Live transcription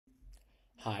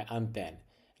Hi, I'm Ben,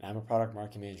 and I'm a product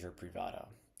marketing manager at Privado.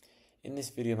 In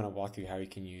this video, I'm going to walk through how you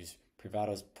can use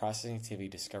Privado's processing activity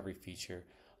discovery feature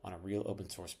on a real open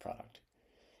source product.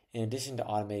 In addition to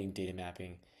automating data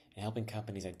mapping and helping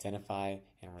companies identify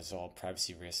and resolve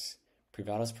privacy risks,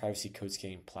 Privado's privacy code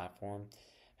scanning platform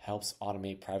helps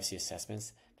automate privacy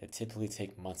assessments that typically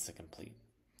take months to complete.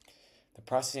 The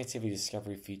processing activity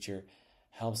discovery feature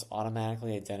helps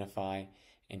automatically identify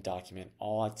and document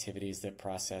all activities that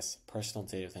process personal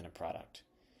data within a product.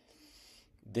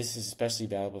 This is especially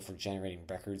valuable for generating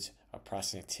records of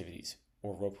processing activities,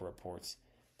 or ROPA reports,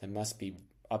 that must be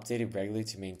updated regularly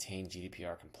to maintain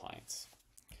GDPR compliance.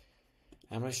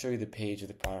 I'm going to show you the page of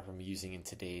the product I'm using in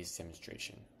today's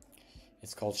demonstration.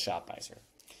 It's called Shopizer.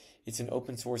 It's an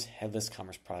open source headless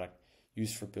commerce product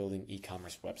used for building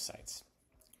e-commerce websites.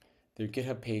 Their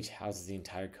GitHub page houses the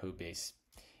entire code base,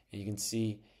 and you can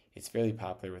see it's fairly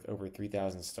popular with over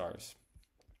 3,000 stars.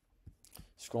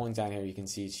 Scrolling down here, you can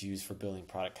see it's used for building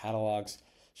product catalogs,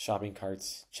 shopping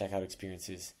carts, checkout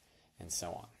experiences, and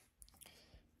so on.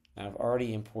 Now, I've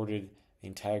already imported the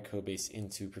entire code base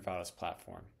into Privado's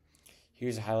platform.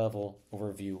 Here's a high-level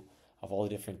overview of all the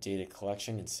different data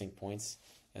collection and sync points,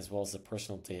 as well as the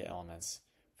personal data elements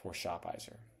for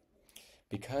Shopizer.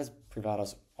 Because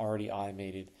Privado's already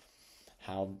automated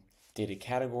how data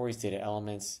categories, data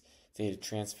elements, data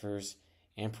transfers,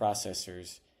 and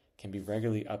processors can be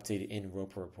regularly updated in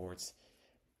ROPA reports,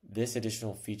 this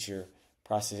additional feature,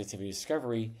 Process Activity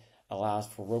Discovery, allows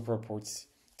for ROPA reports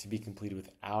to be completed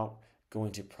without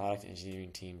going to product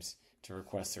engineering teams to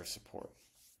request their support.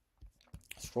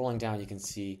 Scrolling down, you can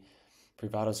see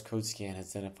Privado's code scan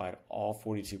has identified all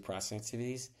 42 processing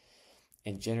activities,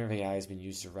 and generative AI has been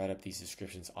used to write up these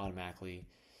descriptions automatically,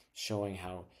 showing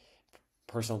how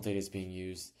personal data is being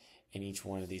used in each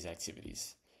one of these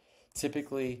activities.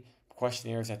 Typically,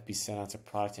 questionnaires have to be sent out to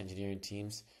product engineering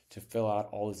teams to fill out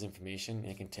all this information, and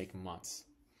it can take months.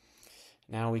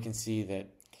 Now we can see that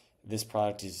this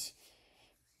product is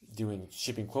doing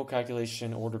shipping quote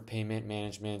calculation, order payment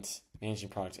management, managing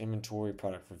product inventory,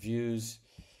 product reviews,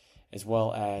 as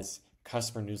well as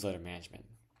customer newsletter management.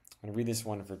 I'm going to read this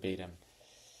one verbatim.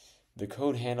 The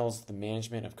code handles the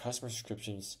management of customer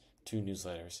subscriptions to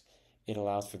newsletters. It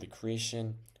allows for the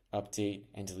creation, update,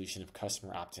 and deletion of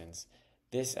customer opt-ins.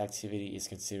 This activity is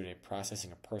considered a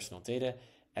processing of personal data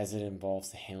as it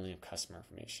involves the handling of customer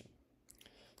information.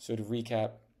 So to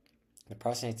recap, the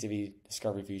processing activity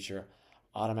discovery feature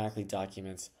automatically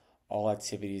documents all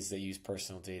activities that use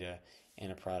personal data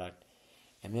in a product,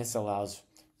 and this allows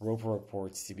ROPA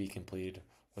reports to be completed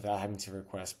without having to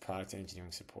request product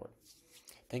engineering support.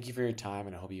 Thank you for your time,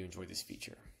 and I hope you enjoyed this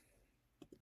feature.